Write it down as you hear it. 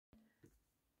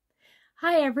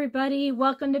Hi everybody,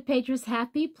 welcome to Petra's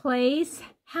Happy Place.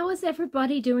 How is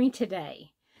everybody doing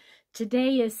today?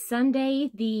 Today is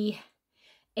Sunday the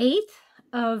 8th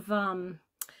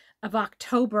of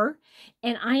October,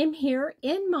 and I am here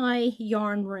in my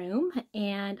yarn room,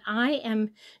 and I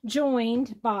am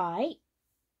joined by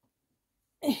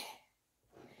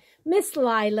Miss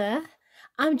Lila.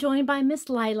 I'm joined by Miss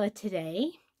Lila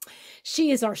today.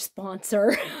 She is our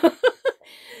sponsor.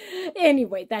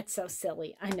 Anyway, that's so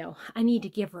silly. I know. I need to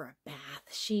give her a bath.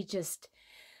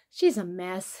 She's a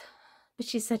mess, but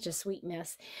she's such a sweet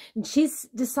mess. And she's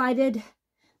decided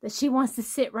that she wants to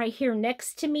sit right here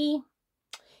next to me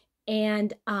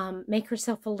and make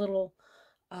herself a little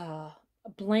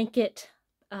blanket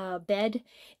bed,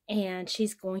 and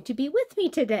she's going to be with me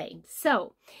today.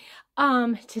 So,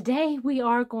 today we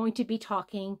are going to be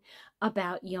talking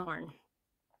about yarn,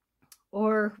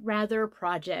 or rather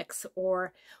projects,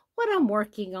 or what I'm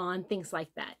working on, things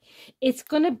like that. It's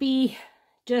going to be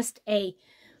just a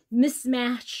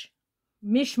mishmash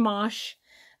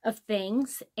of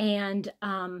things, and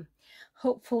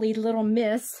hopefully little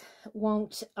Miss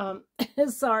won't,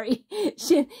 sorry,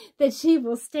 that she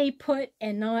will stay put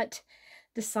and not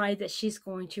decide that she's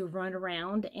going to run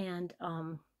around and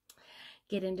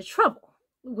get into trouble,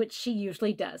 which she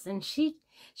usually does, and she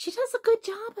does a good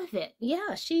job of it.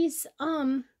 Yeah, she's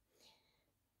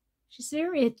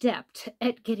very adept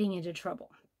at getting into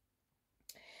trouble.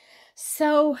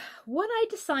 So what I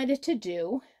decided to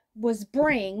do was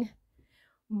bring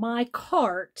my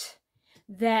cart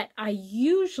that I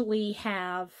usually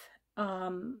have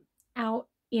out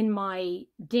in my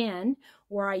den,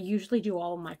 where I usually do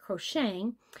all of my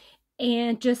crocheting,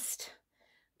 and just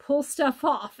pull stuff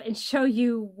off and show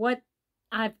you what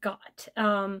I've got.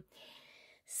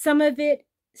 Some of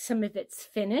it's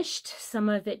finished, some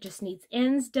of it just needs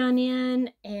ends done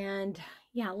in, and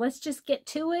yeah, let's just get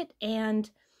to it,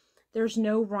 and there's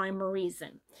no rhyme or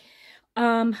reason.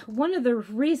 One of the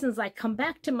reasons I come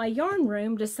back to my yarn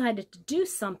room, decided to do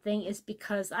something, is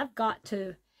because I've got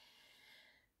to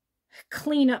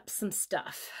clean up some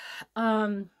stuff.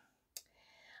 I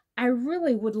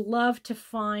really would love to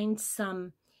find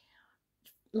some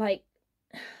like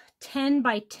 10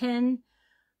 by 10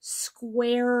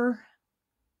 square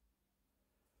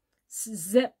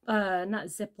not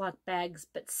Ziploc bags,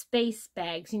 but space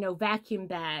bags, you know, vacuum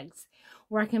bags,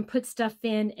 where I can put stuff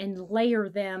in and layer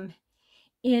them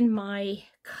in my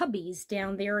cubbies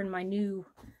down there in my new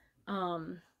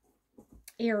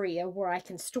area where I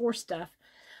can store stuff.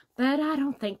 But I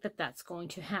don't think that that's going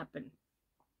to happen.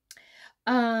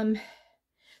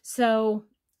 So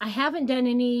I haven't done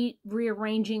any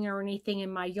rearranging or anything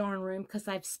in my yarn room because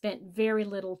I've spent very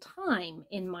little time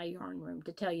in my yarn room,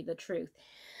 to tell you the truth.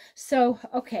 So,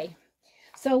 okay.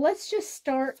 So let's just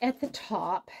start at the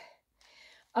top.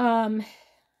 I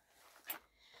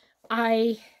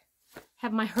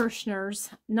have my Hirschners.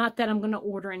 Not that I'm going to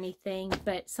order anything,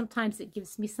 but sometimes it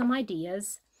gives me some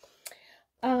ideas.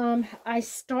 I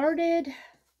started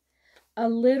a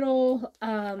little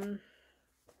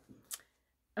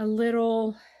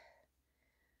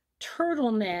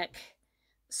turtleneck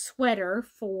sweater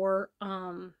for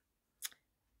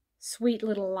sweet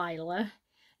little Lila,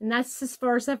 and that's as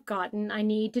far as I've gotten. I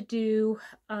need to do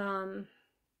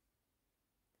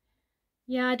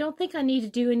yeah, I don't think I need to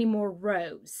do any more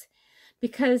rows,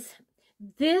 because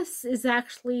this is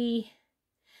actually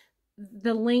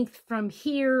the length from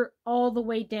here all the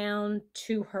way down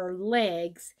to her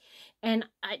legs, and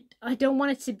I don't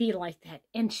want it to be like that.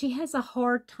 And she has a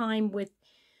hard time with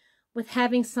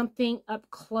having something up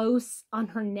close on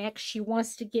her neck. She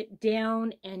wants to get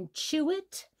down and chew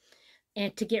it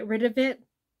and to get rid of it.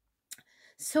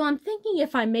 So I'm thinking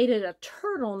if I made it a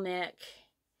turtleneck,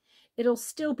 it'll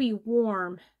still be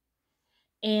warm.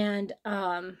 And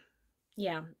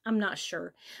yeah, I'm not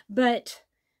sure, but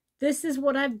this is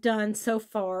what I've done so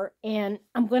far, and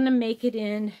I'm going to make it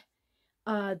in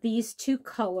these two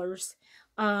colors.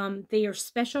 They are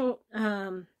special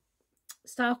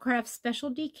Stylecraft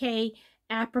Special DK,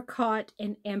 Apricot,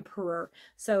 and Emperor.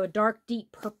 So a dark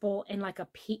deep purple and like a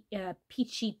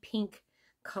peachy pink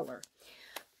color.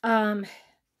 Haven't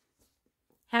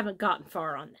gotten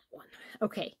far on that one.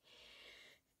 Okay.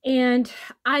 And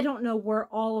I don't know where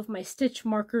all of my stitch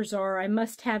markers are. I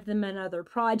must have them in other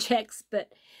projects,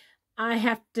 but I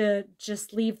have to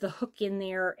just leave the hook in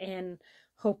there and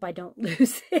hope I don't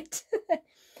lose it.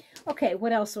 Okay,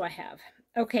 what else do I have?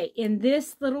 Okay, in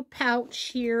this little pouch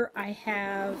here, I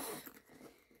have,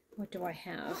 what do I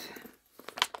have?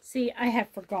 See, I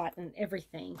have forgotten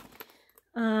everything.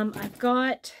 I've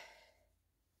got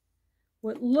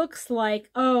what looks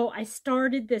like, oh, I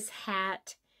started this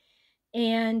hat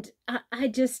And I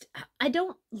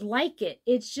don't like it.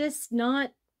 It's just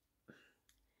not,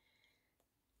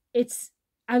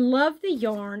 I love the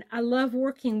yarn. I love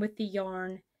working with the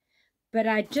yarn, but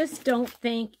I just don't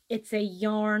think it's a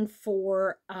yarn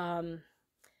for a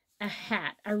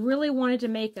hat. I really wanted to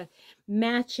make a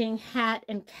matching hat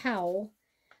and cowl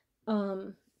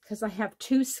because I have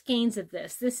 2 skeins of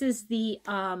this. This is the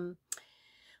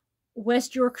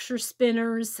West Yorkshire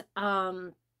Spinners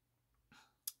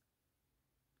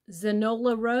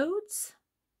Zanola Rhodes.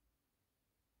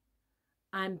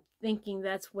 I'm thinking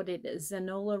that's what it is.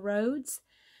 Zanola Rhodes.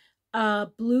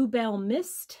 Bluebell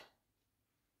Mist.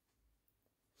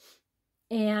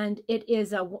 And it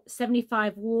is a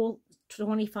 75 wool,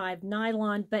 25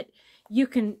 nylon, but you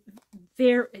can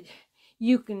barely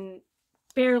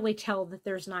tell that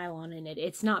there's nylon in it.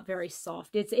 It's not very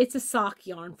soft. It's a sock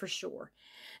yarn for sure.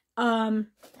 But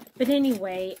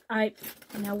anyway,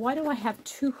 now why do I have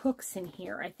 2 hooks in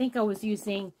here? I think I was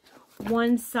using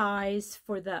one size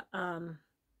for the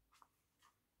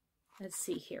let's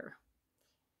see here.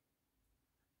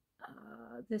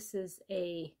 This is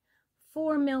a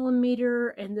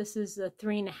 4mm and this is a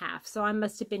 3.5. So I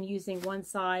must have been using one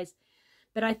size,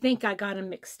 but I think I got them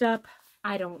mixed up.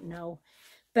 I don't know,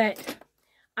 but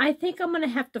I think I'm gonna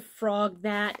have to frog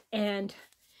that, and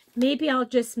maybe I'll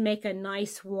just make a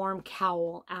nice warm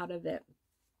cowl out of it.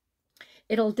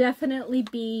 It'll definitely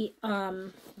be,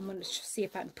 I'm going to see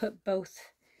if I can put both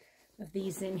of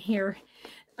these in here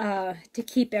to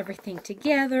keep everything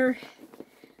together.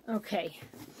 Okay.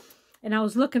 And I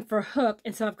was looking for a hook,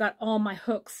 and so I've got all my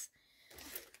hooks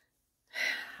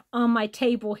on my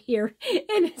table here.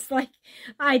 And it's like,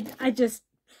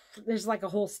 there's like a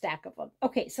whole stack of them.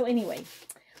 Okay, so anyway,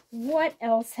 what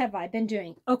else have I been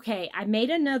doing? Okay, I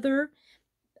made another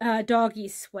doggy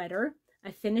sweater.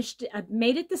 I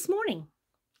made it this morning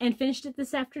and finished it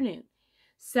this afternoon.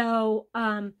 So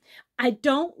I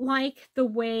don't like the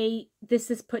way this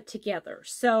is put together.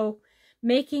 So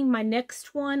making my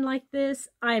next one like this,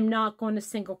 I'm not going to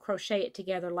single crochet it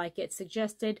together like it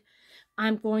suggested.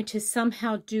 I'm going to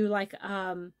somehow do like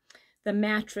the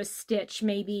mattress stitch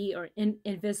maybe, or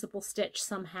invisible stitch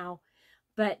somehow.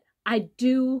 But I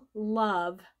do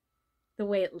love the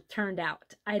way it turned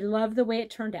out. I love the way it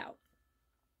turned out.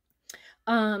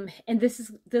 And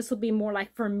this will be more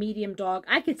like for a medium dog.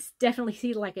 I could definitely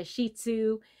see like a Shih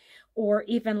Tzu, or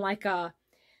even like a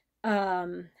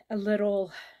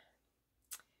little,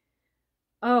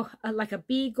 like a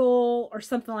beagle or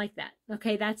something like that.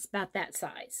 Okay, that's about that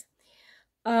size.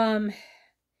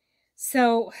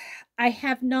 So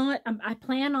I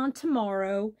plan on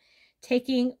tomorrow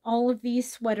taking all of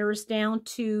these sweaters down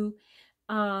to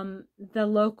the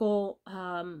local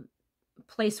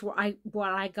place where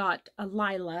I got a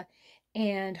Lila,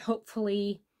 and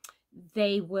hopefully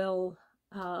they will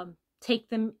take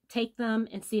them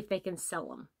and see if they can sell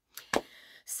them.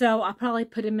 So I'll probably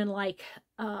put them in like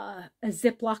a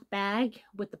Ziploc bag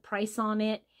with the price on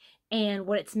it and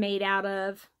what it's made out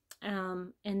of,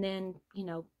 and then, you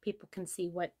know, people can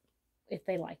see if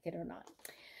they like it or not.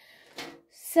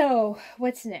 So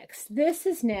what's next? This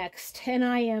is next, and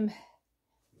I am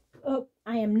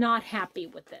not happy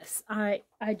with this. I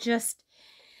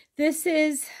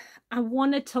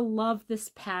wanted to love this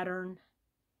pattern.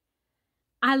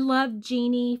 I love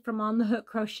Jeannie from On the Hook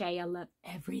Crochet. I love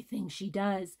everything she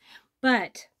does,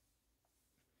 but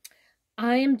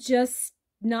I am just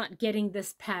not getting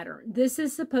this pattern. This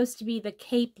is supposed to be the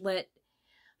capelet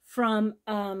from,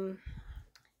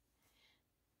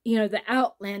 you know, the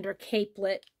Outlander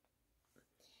capelet,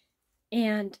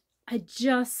 and I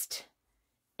just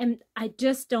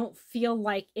don't feel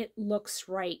like it looks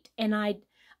right. And I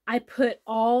put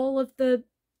all of the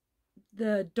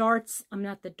darts,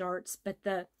 not the darts, but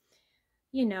the,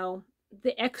 you know,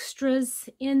 the extras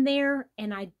in there,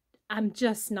 and I'm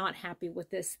just not happy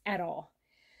with this at all.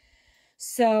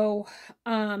 So,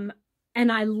 and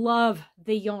I love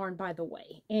the yarn, by the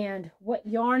way. And what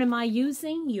yarn am I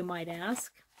using, you might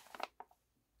ask?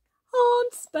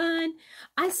 Homespun.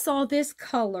 I saw this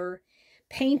color,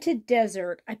 Painted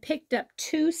Desert. I picked up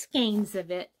 2 skeins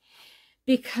of it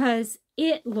because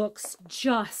it looks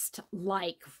just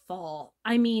like fall.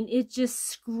 I mean, it just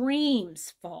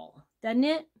screams fall, doesn't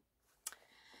it?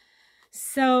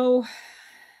 So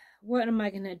what am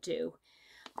I going to do?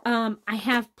 I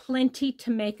have plenty to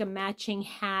make a matching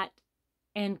hat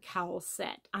and cowl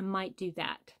set. I might do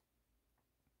that.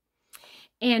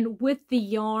 And with the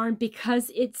yarn,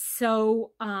 because it's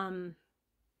so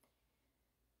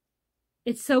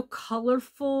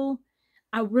colorful,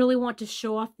 I really want to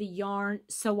show off the yarn,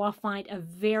 so I'll find a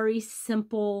very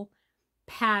simple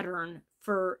pattern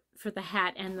for the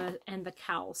hat and the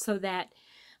cowl, so that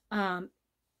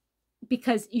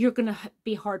because you're going to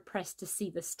be hard pressed to see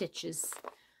the stitches,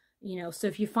 you know. So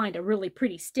if you find a really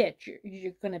pretty stitch,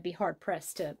 you're going to be hard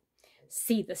pressed to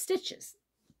see the stitches.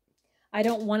 I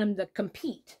don't want them to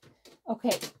compete.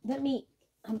 Okay,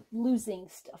 I'm losing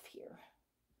stuff here.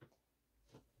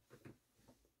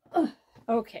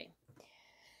 Okay.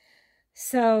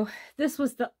 So this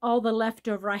was all the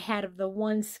leftover I had of the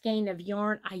one skein of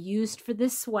yarn I used for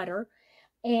this sweater.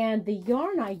 And the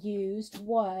yarn I used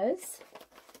was,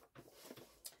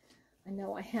 I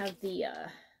know I have the,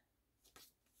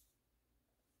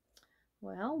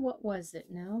 well, what was it?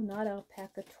 No, not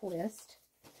alpaca twist.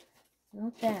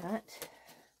 Not that.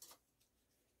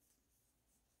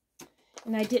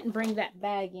 And I didn't bring that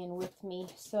bag in with me,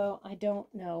 so I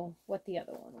don't know what the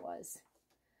other one was.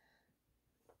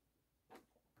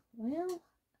 Well,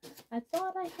 I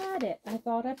thought I had it. I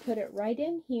thought I put it right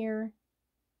in here.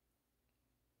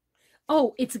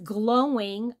 Oh, it's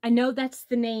glowing. I know that's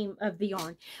the name of the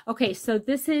yarn. Okay, so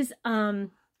this is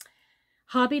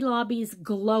Hobby Lobby's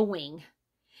Glowing.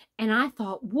 And I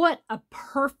thought, what a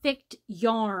perfect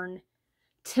yarn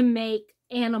to make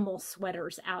animal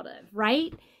sweaters out of,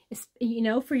 right? It's, you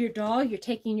know, for your dog, you're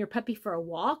taking your puppy for a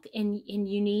walk, and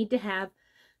you need to have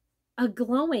a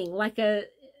glowing, like a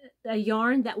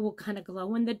yarn that will kind of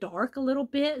glow in the dark a little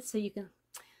bit, so you can,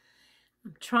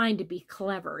 I'm trying to be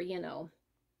clever, you know.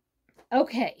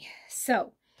 Okay,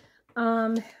 so,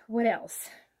 what else?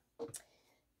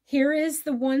 Here is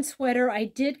the one sweater I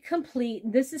did complete.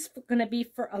 This is going to be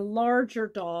for a larger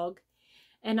dog,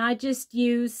 and I just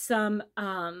used some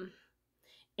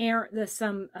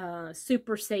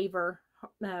Super Saver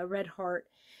Red Heart,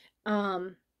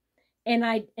 and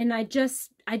I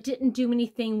didn't do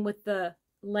anything with the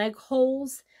leg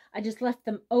holes. I just left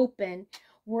them open.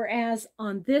 Whereas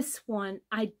on this one,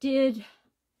 I did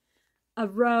a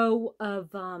row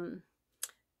of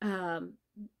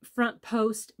front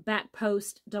post, back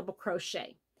post, double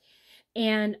crochet,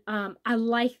 and I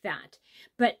like that.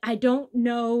 But I don't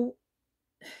know.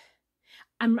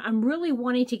 I'm really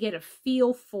wanting to get a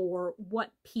feel for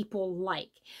what people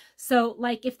like. So,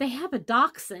 like, if they have a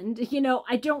dachshund, you know,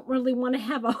 I don't really want to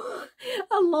have a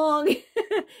long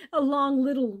a long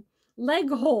little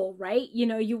leg hole, right? You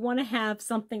know, you want to have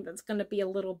something that's going to be a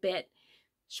little bit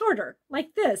shorter,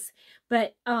 like this.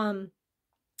 But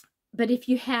if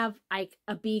you have like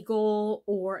a Beagle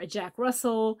or a Jack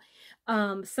Russell,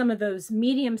 some of those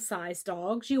medium-sized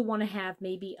dogs, you want to have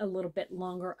maybe a little bit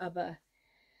longer of a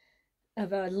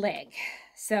leg.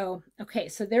 So, okay,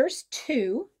 so there's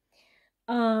two.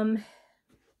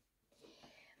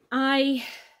 I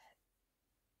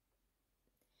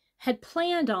had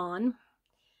planned on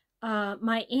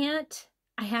my aunt.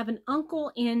 I have an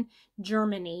uncle in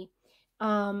Germany,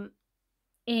 and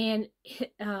he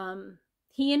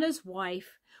and his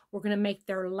wife were going to make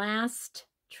their last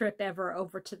trip ever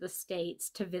over to the States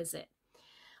to visit.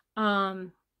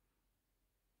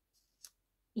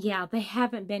 Yeah, they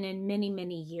haven't been in many,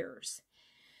 many years.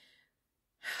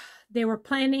 They were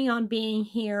planning on being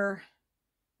here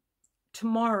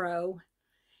tomorrow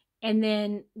and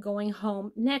then going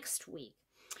home next week.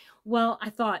 Well, I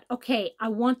thought, okay, I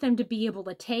want them to be able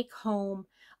to take home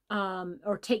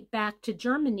or take back to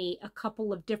Germany a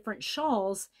couple of different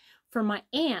shawls for my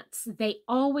aunts. They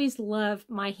always love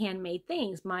my handmade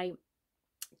things.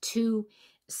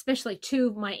 Especially two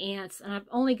of my aunts, and I've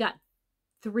only got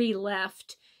 3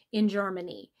 left in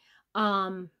Germany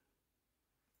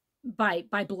by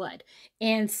blood.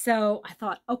 And so I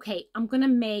thought, okay, I'm gonna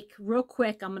make real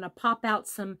quick, I'm gonna pop out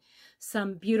some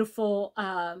beautiful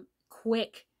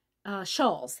quick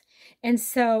shawls. And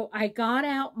so I got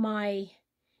out my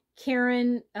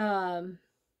Karen Colorama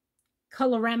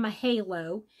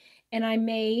Halo, and I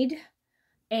made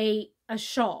a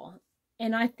shawl,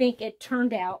 and I think it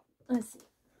turned out, let's see.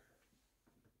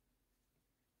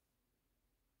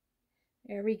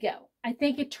 There we go. I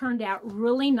think it turned out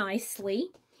really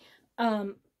nicely.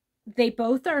 They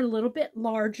both are a little bit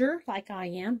larger, like I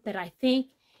am, but I think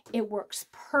it works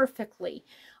perfectly,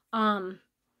 you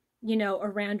know,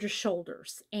 around your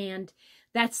shoulders. And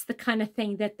that's the kind of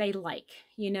thing that they like,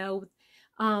 you know.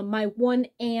 My one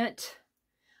aunt,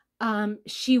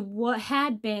 she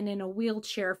had been in a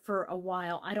wheelchair for a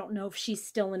while. I don't know if she's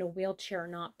still in a wheelchair or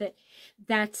not, but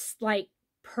that's like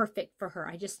perfect for her.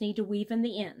 I just need to weave in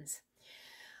the ends.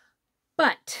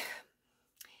 But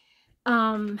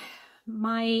my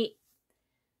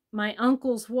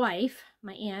uncle's wife,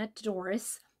 my Aunt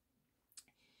Doris,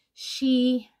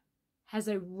 she has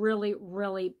a really,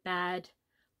 really bad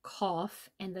cough,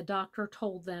 and the doctor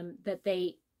told them that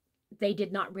they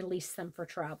did not release them for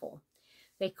travel.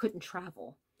 they couldn't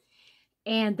travel.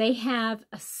 And they have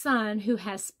a son who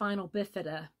has spinal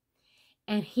bifida,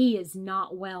 and he is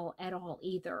not well at all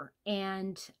either.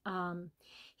 And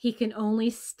he can only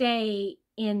stay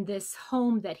in this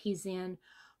home that he's in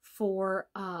for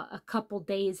a couple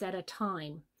days at a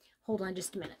time. Hold on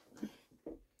just a minute.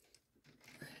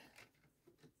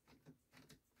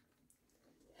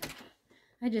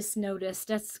 I just noticed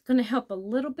that's going to help a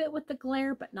little bit with the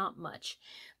glare, but not much.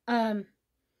 But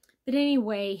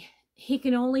anyway, he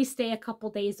can only stay a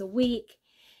couple days a week,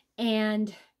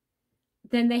 and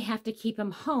then they have to keep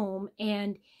him home.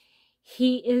 And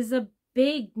he is a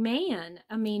big man.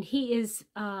 I mean, he is,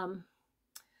 I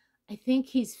think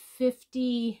he's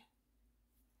 50.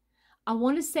 I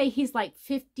want to say he's like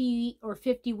 50 or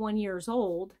 51 years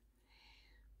old,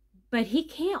 but he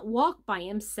can't walk by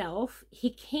himself. He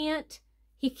can't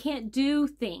do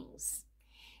things.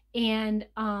 And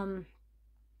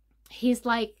he's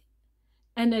like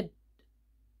an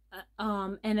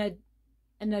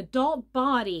adult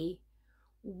body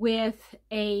with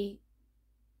a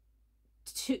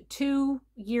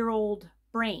 2-year-old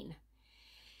brain.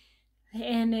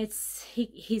 And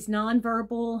he's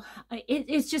nonverbal.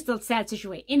 It's just a sad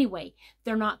situation. Anyway,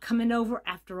 they're not coming over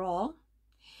after all.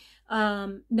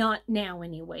 Not now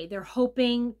anyway. They're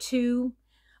hoping to.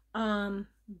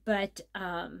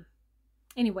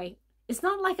 Anyway, it's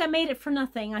not like I made it for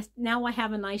nothing. Now I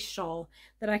have a nice shawl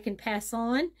that I can pass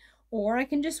on, or I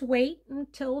can just wait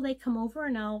until they come over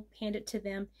and I'll hand it to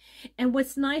them. And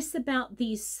what's nice about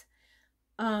these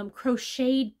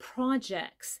crocheted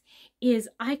projects is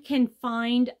I can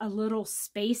find a little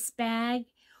space bag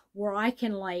where I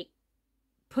can like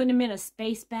put them in a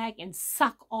space bag and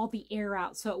suck all the air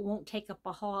out, so it won't take up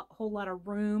a whole lot of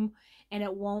room, and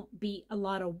it won't be a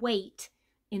lot of weight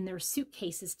in their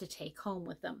suitcases to take home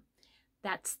with them.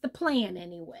 That's the plan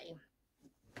anyway.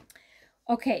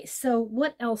 Okay, so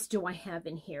what else do I have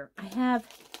in here? I have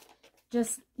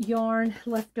just yarn,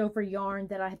 leftover yarn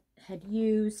that I had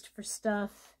used for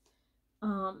stuff.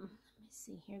 Let me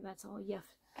see here. That's all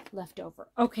left over.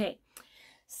 Okay,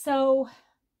 so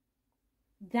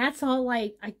that's all.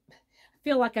 I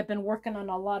feel like I've been working on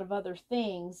a lot of other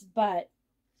things, but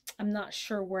I'm not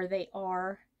sure where they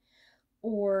are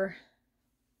or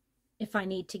if I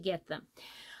need to get them.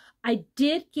 I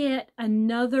did get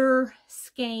another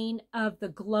skein of the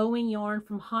glowing yarn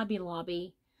from Hobby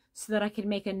Lobby so that I could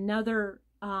make another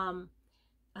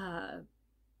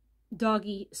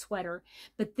doggy sweater.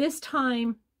 But this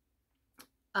time,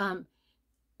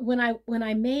 when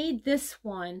I made this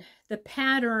one, the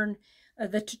pattern,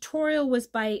 the tutorial was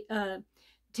by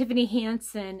Tiffany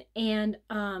Hansen, and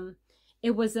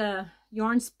it was a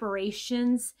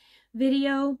Yarnspirations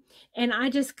video, and I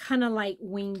just kind of like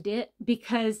winged it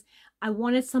because I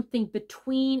wanted something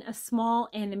between a small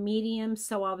and a medium,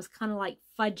 so I was kind of like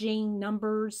fudging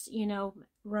numbers, you know,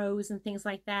 rows and things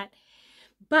like that.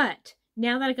 But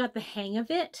now that I got the hang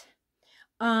of it,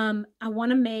 I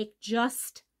want to make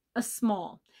just a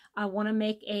small. I want to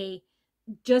make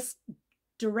just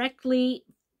directly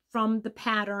from the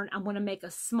pattern, I want to make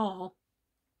a small.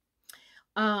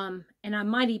 And I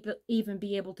might even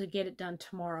be able to get it done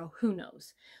tomorrow. Who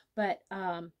knows? But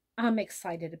I'm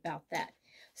excited about that.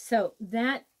 So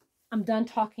that, I'm done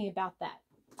talking about that.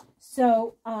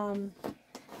 So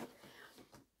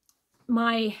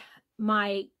my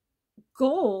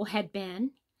goal had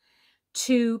been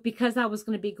to, because I was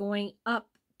going to be going up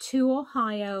to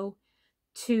Ohio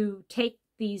to take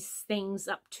these things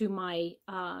up to my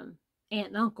aunt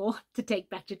and uncle to take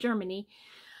back to Germany.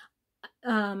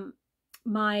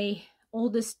 My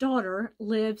oldest daughter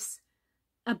lives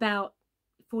about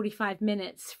 45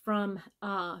 minutes from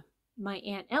my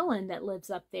Aunt Ellen that lives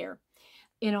up there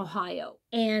in Ohio.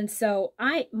 And so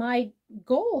my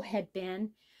goal had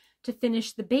been to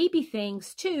finish the baby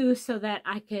things too, so that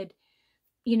I could,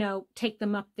 you know, take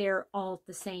them up there all at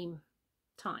the same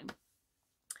time.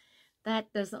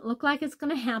 That doesn't look like it's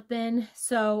going to happen.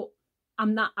 So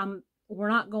we're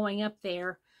not going up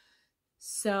there.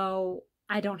 So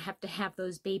I don't have to have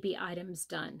those baby items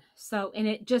done. So, and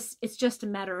it's just a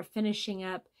matter of finishing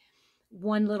up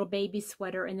one little baby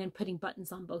sweater and then putting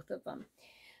buttons on both of them.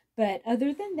 But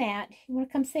other than that, you want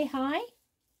to come say hi?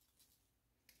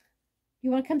 You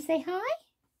want to come say hi?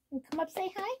 You come up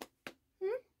say hi?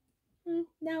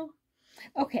 No?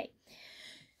 Okay.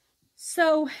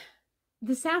 So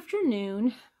this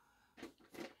afternoon,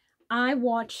 I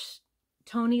watched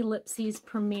Tony Lipsy's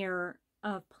premiere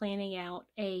of planning out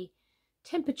a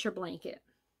temperature blanket.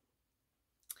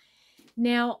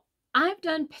 Now, I've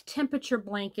done temperature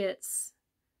blankets.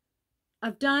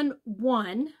 I've done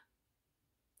one.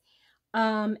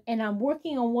 And I'm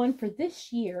working on one for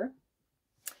this year.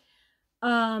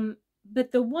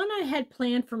 But the one I had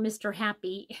planned for Mr.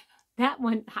 Happy, that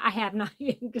one I have not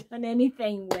even done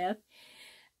anything with.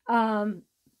 And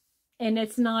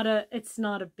it's not a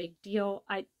big deal.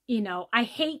 I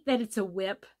hate that it's a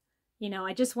whip.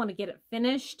 I just want to get it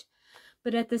finished.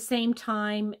 But at the same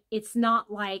time, it's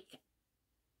not like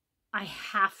I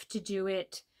have to do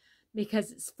it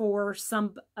because it's for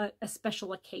a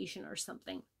special occasion or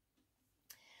something.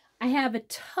 I have a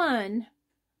ton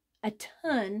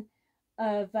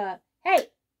of, hey,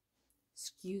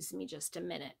 excuse me just a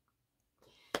minute.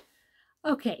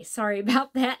 Okay, sorry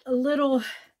about that. A little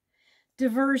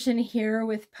diversion here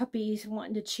with puppies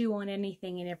wanting to chew on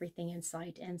anything and everything in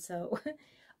sight. And so,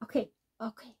 okay,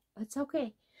 it's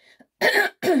okay.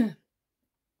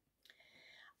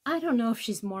 I don't know if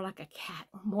she's more like a cat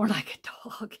or more like a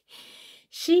dog.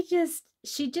 She just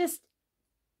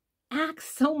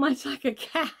acts so much like a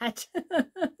cat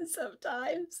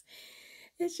sometimes.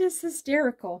 It's just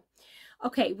hysterical.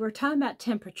 Okay, we're talking about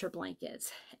temperature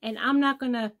blankets, and I'm not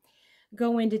going to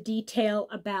go into detail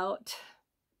about,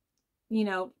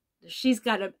 she's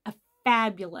got a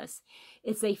fabulous,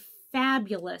 it's a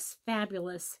fabulous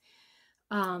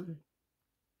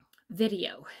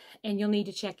video, and you'll need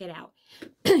to check it out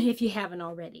if you haven't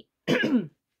already.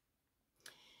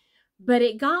 But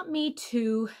it got me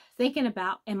to thinking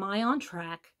about, am I on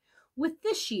track with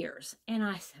this year's? And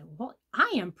I said, well,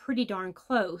 I am pretty darn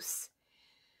close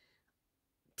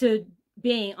to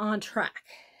being on track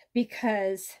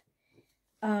because,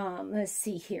 let's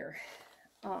see here.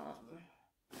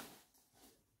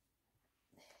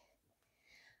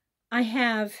 I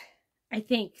have, I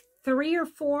think, 3 or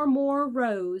 4 more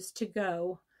rows to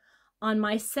go on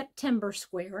my September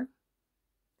square.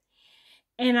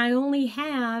 And I only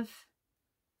have,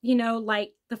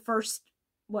 like the first,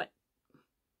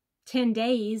 10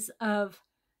 days of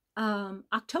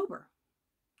October,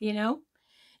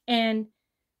 and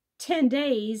 10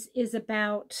 days is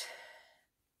about,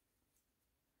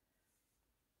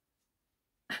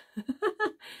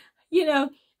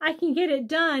 I can get it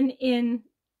done in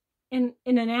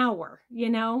an hour,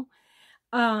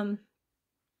 but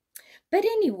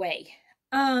anyway,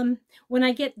 when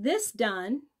I get this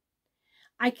done,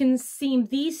 I can seam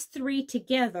these 3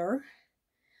 together.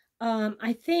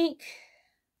 I think,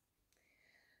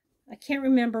 I can't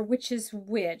remember which is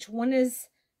which. One is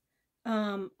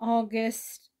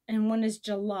August and one is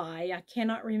July. I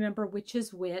cannot remember which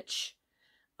is which.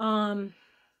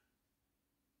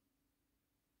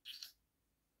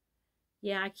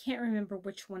 Yeah, I can't remember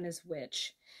which one is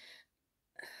which.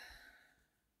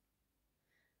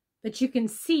 But you can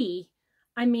see,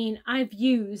 I mean, I've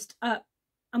used up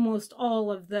almost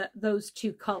all of those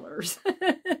 2 colors.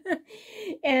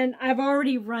 And I've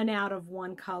already run out of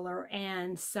one color.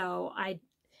 And so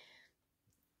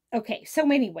okay,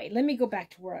 so anyway, let me go back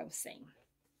to where I was saying.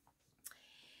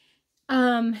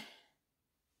 I'm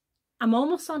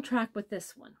almost on track with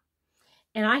this one.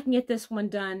 And I can get this one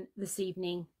done this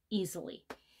evening easily.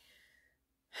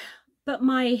 But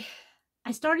I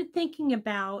started thinking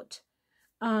about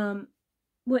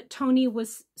what Tony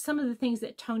was, some of the things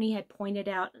that Tony had pointed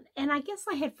out, and I guess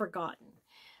I had forgotten.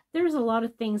 There's a lot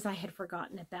of things I had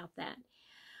forgotten about that.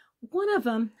 One of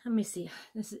them, let me see,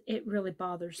 it really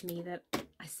bothers me that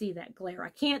I see that glare. I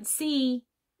can't see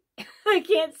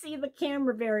the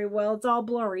camera very well. It's all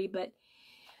blurry, but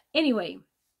anyway,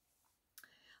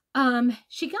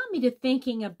 she got me to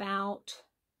thinking about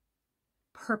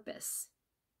purpose.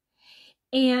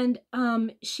 And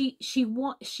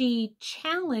she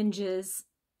challenges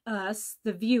us,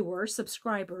 the viewers,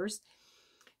 subscribers,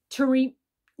 to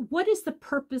what is the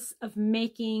purpose of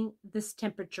making this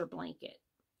temperature blanket?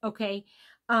 Okay,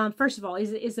 first of all,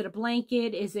 is it a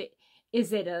blanket? Is it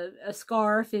a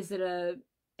scarf? Is it a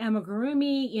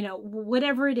amigurumi?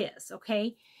 Whatever it is.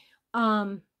 Okay,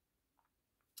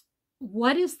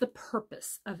 what is the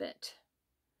purpose of it?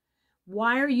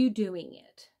 Why are you doing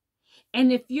it?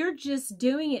 And if you're just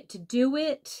doing it to do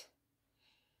it,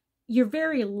 you're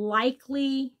very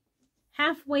likely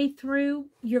halfway through,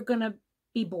 you're going to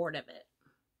be bored of it.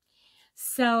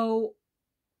 So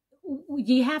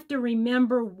you have to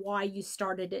remember why you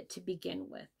started it to begin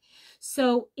with.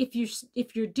 So if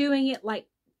you're doing it like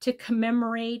to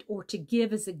commemorate or to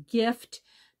give as a gift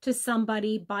to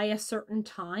somebody by a certain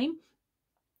time,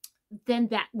 then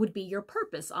that would be your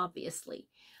purpose, obviously.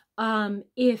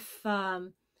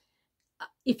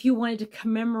 If you wanted to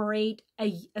commemorate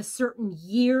a certain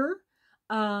year,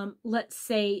 let's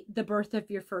say the birth of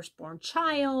your firstborn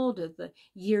child, or the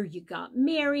year you got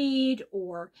married,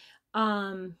 or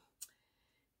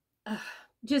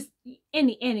just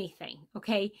anything,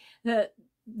 okay? The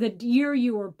year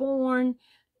you were born.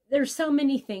 There's so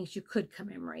many things you could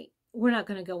commemorate. We're not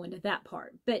going to go into that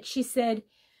part. But she said,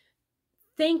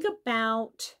 think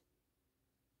about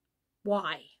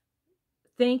why.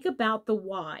 Think about the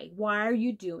why. Why are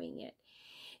you doing it?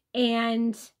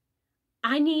 And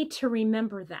I need to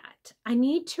remember that. I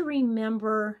need to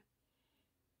remember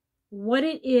what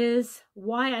it is,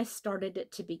 why I started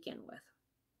it to begin with.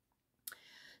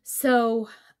 So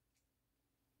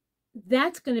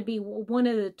that's going to be one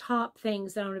of the top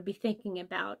things that I'm going to be thinking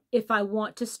about if I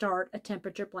want to start a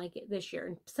temperature blanket this year.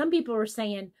 And some people are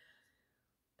saying,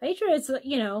 Petra, it's,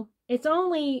 you know, it's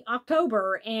only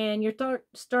October and you're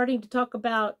starting to talk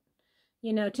about,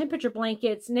 you know, temperature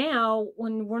blankets now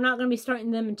when we're not going to be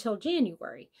starting them until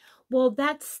January. Well,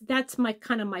 that's my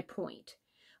kind of my point.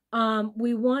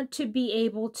 We want to be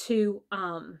able to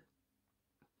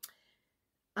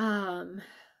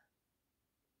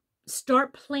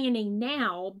start planning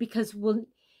now, because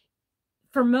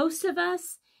for most of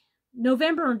us,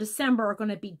 November and December are going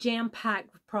to be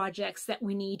jam-packed with projects that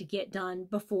we need to get done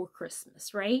before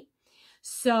Christmas, right?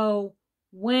 So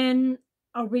when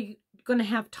are we going to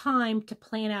have time to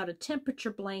plan out a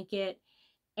temperature blanket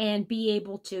and be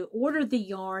able to order the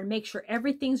yarn, make sure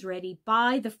everything's ready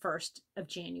by the 1st of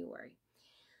January?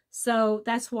 So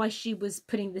that's why she was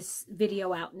putting this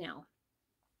video out now.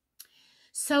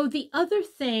 So the other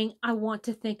thing I want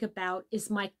to think about is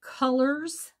my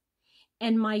colors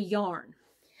and my yarn.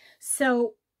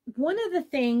 So one of the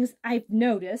things I've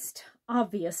noticed,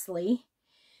 obviously,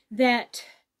 that,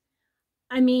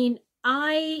 I mean,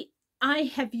 I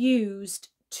have used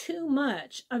too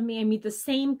much. I mean, the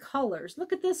same colors.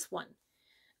 Look at this one.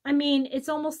 I mean, it's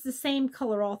almost the same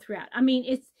color all throughout. I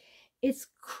mean, it's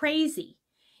crazy.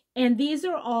 And these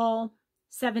are all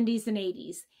 70s and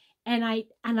 80s. And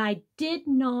I did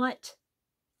not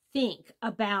think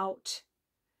about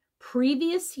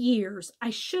previous years. I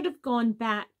should have gone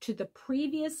back to the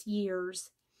previous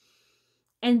years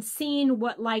and seen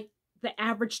what like the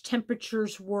average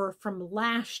temperatures were from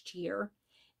last year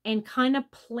and kind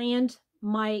of planned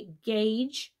my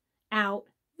gauge out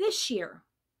this year,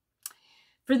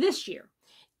 for this year.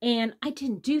 And I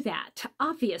didn't do that,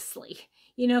 obviously,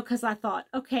 you know, because I thought,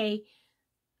 okay,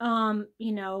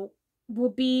 you know, we'll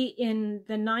be in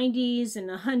the 90s and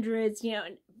the 100s, you know,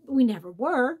 and we never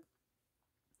were.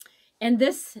 And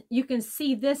this, you can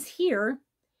see this here,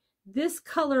 this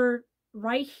color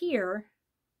right here,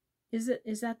 is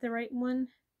that the right one?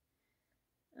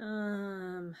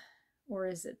 Or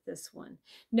is it this one?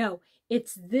 No,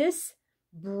 it's this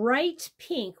bright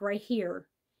pink right here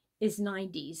is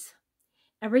 90s.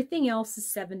 Everything else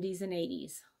is 70s and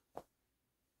 80s.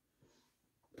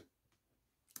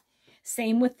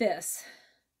 Same with this.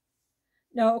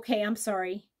 No, okay, I'm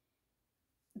sorry.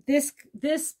 This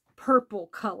purple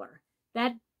color,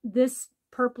 this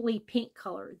purpley pink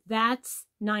color, that's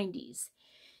 90s.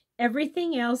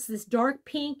 Everything else, this dark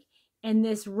pink and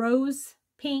this rose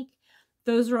pink,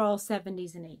 those are all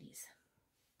 70s and 80s.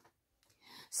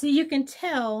 So you can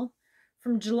tell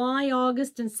from July,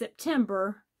 August, and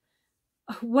September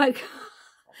what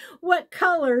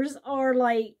colors are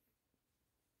like.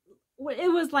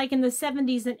 It was like in the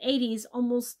 70s and 80s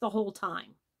almost the whole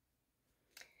time.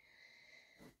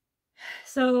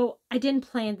 So I didn't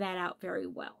plan that out very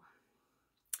well.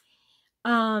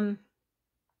 Then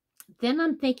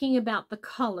I'm thinking about the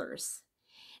colors.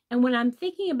 And when I'm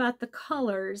thinking about the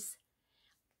colors,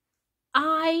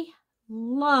 I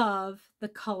love the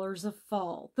colors of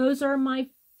fall. Those are my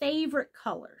favorite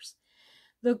colors.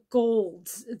 The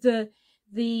golds, the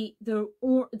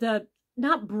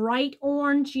not bright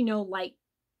orange, you know, like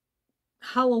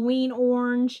Halloween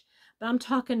orange, but I'm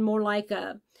talking more like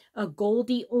a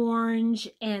goldy orange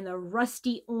and the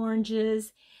rusty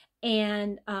oranges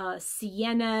and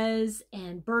siennas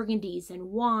and burgundies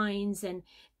and wines and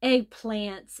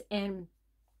eggplants, and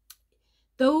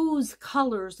those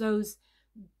colors, those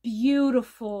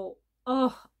beautiful,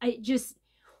 oh, it just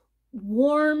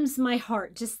warms my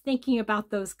heart just thinking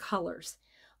about those colors.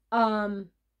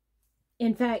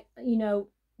 In fact, you know,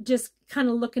 just kind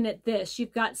of looking at this,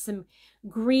 you've got some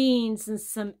greens and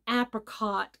some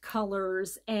apricot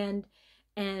colors and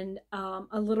a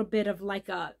little bit of like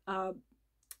a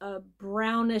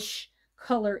brownish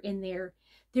color in there.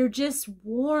 They're just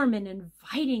warm and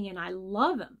inviting, and I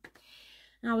love them.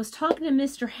 And I was talking to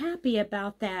Mr. Happy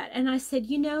about that, and I said,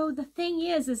 you know, the thing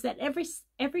is that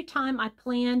every time I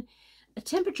plan a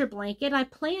temperature blanket, I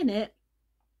plan it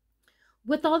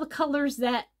with all the colors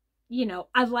that you know,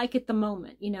 I like at the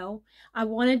moment, you know. I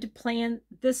wanted to plan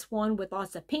this one with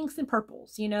lots of pinks and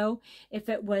purples, you know. If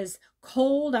it was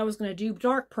cold, I was going to do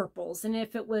dark purples. And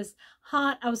if it was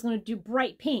hot, I was going to do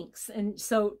bright pinks. And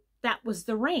so that was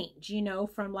the range, you know,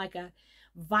 from like a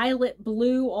violet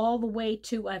blue all the way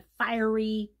to a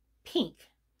fiery pink.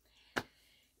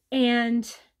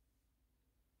 And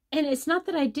it's not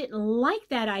that I didn't like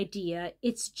that idea.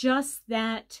 It's just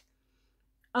that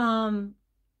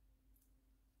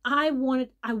I want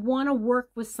to work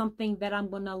with something that I'm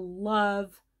going to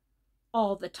love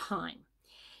all the time.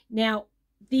 Now,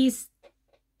 these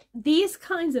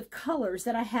kinds of colors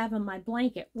that I have in my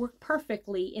blanket work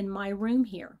perfectly in my room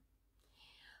here.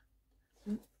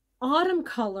 Autumn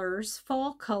colors,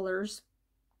 fall colors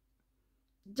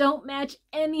don't match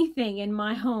anything in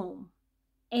my home.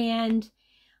 And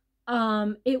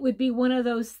it would be one of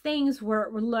those things where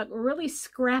it would look really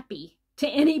scrappy to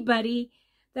anybody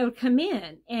that would come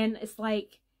in. And it's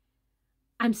like,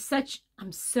 I'm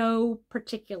so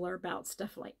particular about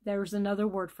stuff like, there's another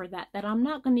word for that I'm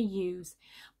not going to use,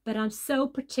 but I'm so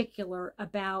particular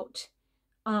about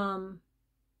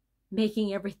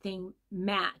making everything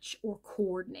match or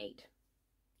coordinate.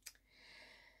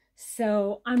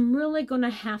 So I'm really going to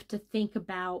have to think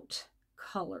about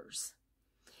colors.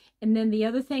 And then the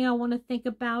other thing I want to think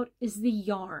about is the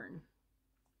yarn.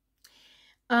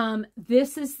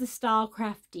 This is the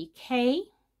Stylecraft DK.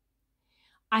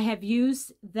 I have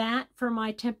used that for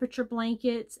my temperature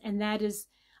blankets, and that is,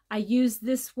 I used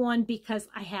this one because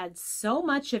I had so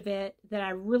much of it that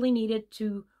I really needed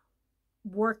to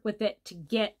work with it to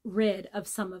get rid of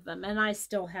some of them. And I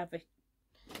still have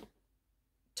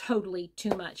totally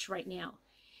too much right now.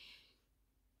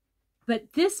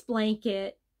 But this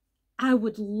blanket, I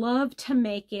would love to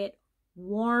make it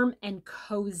warm and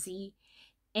cozy,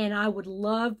 and I would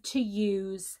love to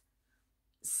use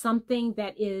something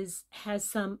that has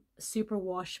some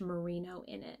superwash merino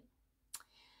in it.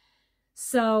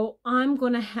 So I'm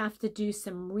going to have to do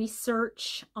some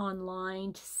research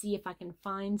online to see if I can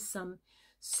find some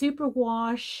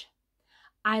superwash.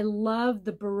 I love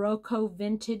the Barocco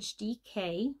Vintage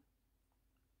DK,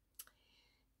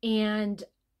 and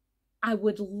I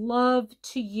would love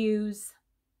to use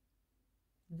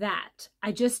that.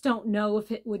 I just don't know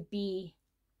if it would be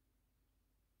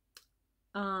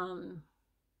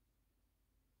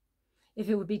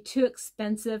too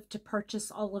expensive to purchase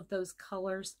all of those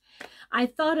colors. I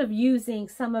thought of using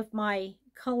some of my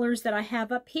colors that I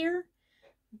have up here,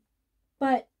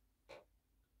 but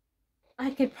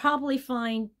I could probably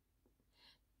find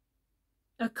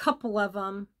a couple of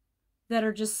them that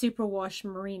are just superwash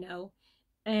merino,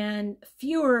 and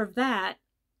fewer of that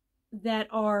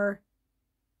are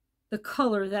the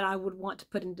color that I would want to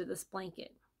put into this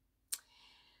blanket.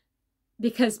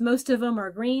 Because most of them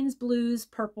are greens, blues,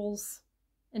 purples,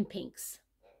 and pinks.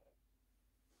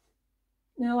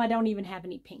 No, I don't even have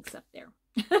any pinks up there.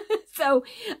 So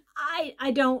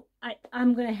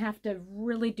I'm going to have to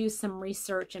really do some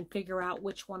research and figure out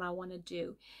which one I want to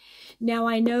do. Now,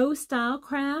 I know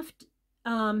Stylecraft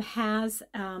has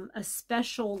a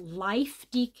special Life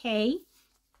DK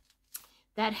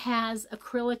that has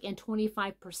acrylic and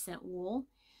 25% wool.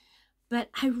 But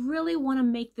I really want to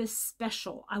make this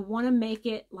special. I want to make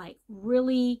it like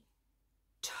really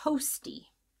toasty.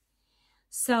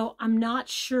 So I'm not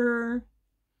sure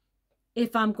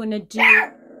if I'm going to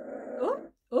do...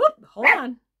 hold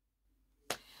on.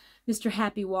 Mr.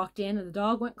 Happy walked in and the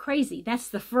dog went crazy. That's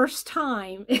the first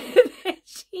time that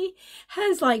she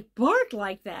has like barked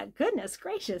like that. Goodness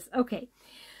gracious. Okay.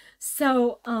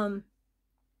 So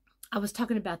I was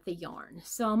talking about the yarn.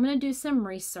 So I'm going to do some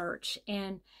research,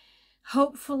 and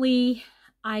hopefully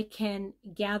I can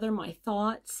gather my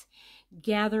thoughts,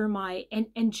 gather my,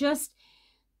 and just,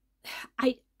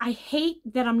 I hate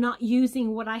that I'm not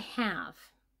using what I have.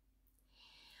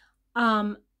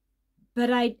 But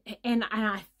I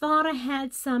thought I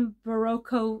had some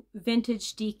Barocco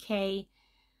Vintage DK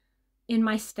in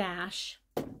my stash.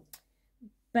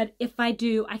 But if I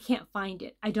do, I can't find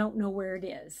it. I don't know where it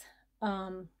is.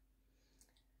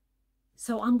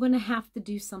 So I'm going to have to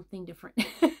do something different.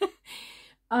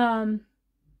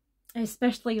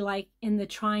 Especially like in the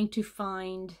trying to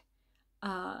find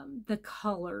the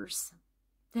colors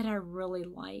that I really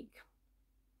like.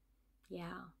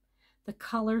 Yeah, the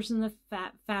colors in the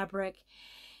fabric,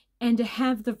 and to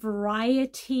have the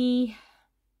variety,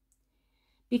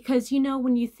 because, you know,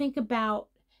 when you think about,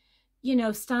 you know,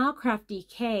 Stylecraft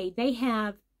DK, they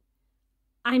have,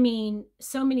 I mean,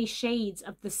 so many shades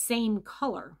of the same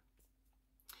color.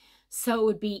 So it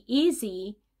would be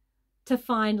easy to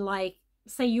find, like,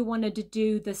 say you wanted to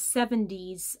do the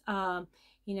 70s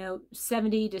you know,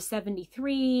 70 to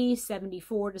 73,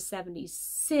 74 to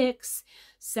 76,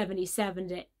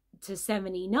 77 to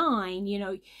 79, you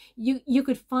know, you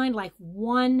could find like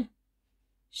one,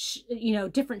 you know,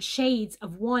 different shades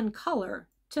of one color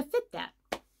to fit that.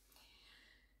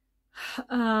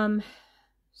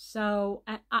 So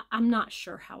I'm not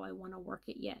sure how I want to work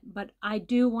it yet, but I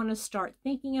do want to start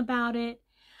thinking about it.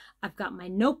 I've got my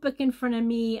notebook in front of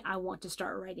me. I want to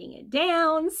start writing it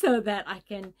down so that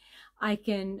I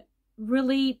can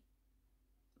really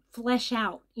flesh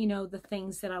out, you know, the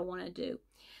things that I want to do.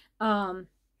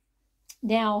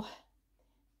 Now,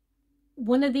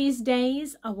 one of these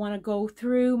days, I want to go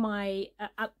through my,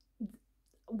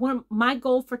 my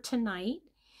goal for tonight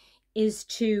is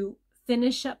to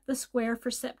finish up the square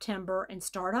for September and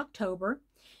start October.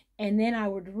 And then I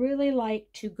would really like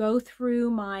to go through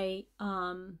my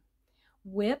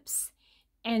whips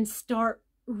and start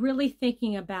really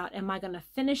thinking about, am I going to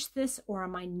finish this or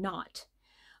am I not?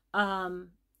 And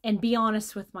be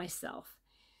honest with myself.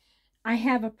 I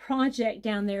have a project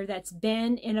down there that's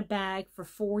been in a bag for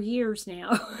 4 years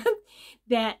now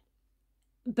but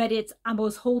I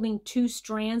was holding 2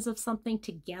 strands of something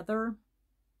together,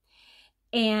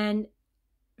 and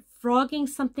frogging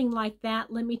something like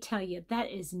that, let me tell you, that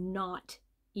is not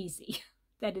easy.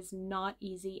 That is not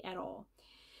easy at all.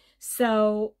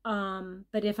 So,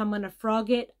 but if I'm going to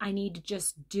frog it, I need to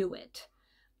just do it.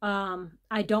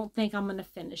 I don't think I'm going to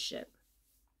finish it.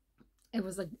 It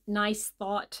was a nice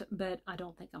thought, but I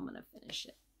don't think I'm going to finish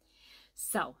it.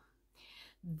 So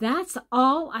that's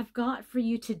all I've got for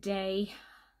you today.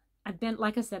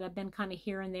 Like I said, I've been kind of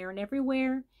here and there and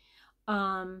everywhere.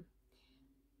 I'm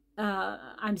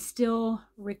still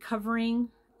recovering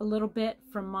a little bit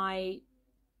from my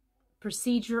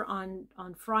procedure on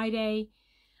Friday.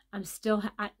 I'm still,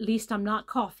 at least I'm not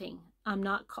coughing.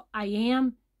 I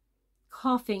am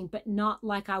coughing, but not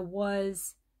like I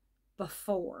was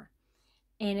before.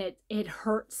 And it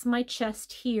hurts my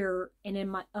chest here and in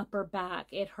my upper back.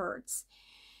 It hurts.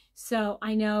 So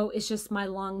I know it's just my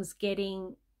lungs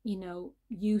getting, you know,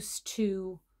 used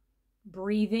to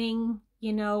breathing,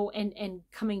 you know, and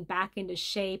coming back into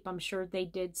shape. I'm sure they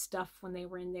did stuff when they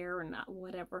were in there and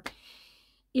whatever,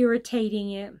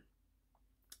 irritating it.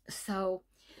 So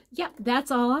yeah,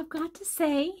 that's all I've got to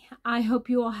say. I hope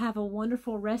you all have a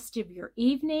wonderful rest of your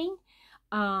evening.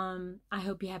 I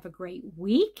hope you have a great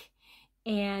week.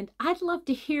 And I'd love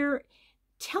to hear,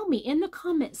 tell me in the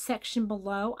comment section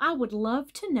below. I would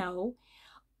love to know,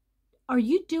 are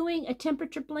you doing a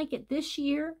temperature blanket this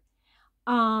year?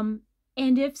 And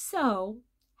if so,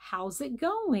 how's it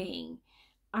going?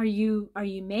 Are you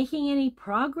making any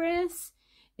progress?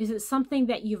 Is it something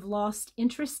that you've lost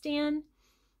interest in?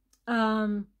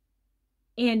 And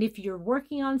if you're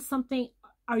working on something,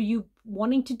 are you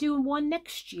wanting to do one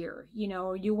next year? You know,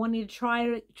 are you wanting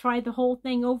to try the whole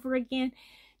thing over again?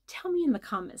 Tell me in the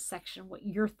comments section what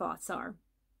your thoughts are.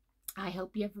 I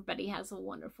hope everybody has a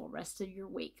wonderful rest of your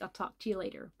week. I'll talk to you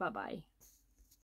later. Bye-bye.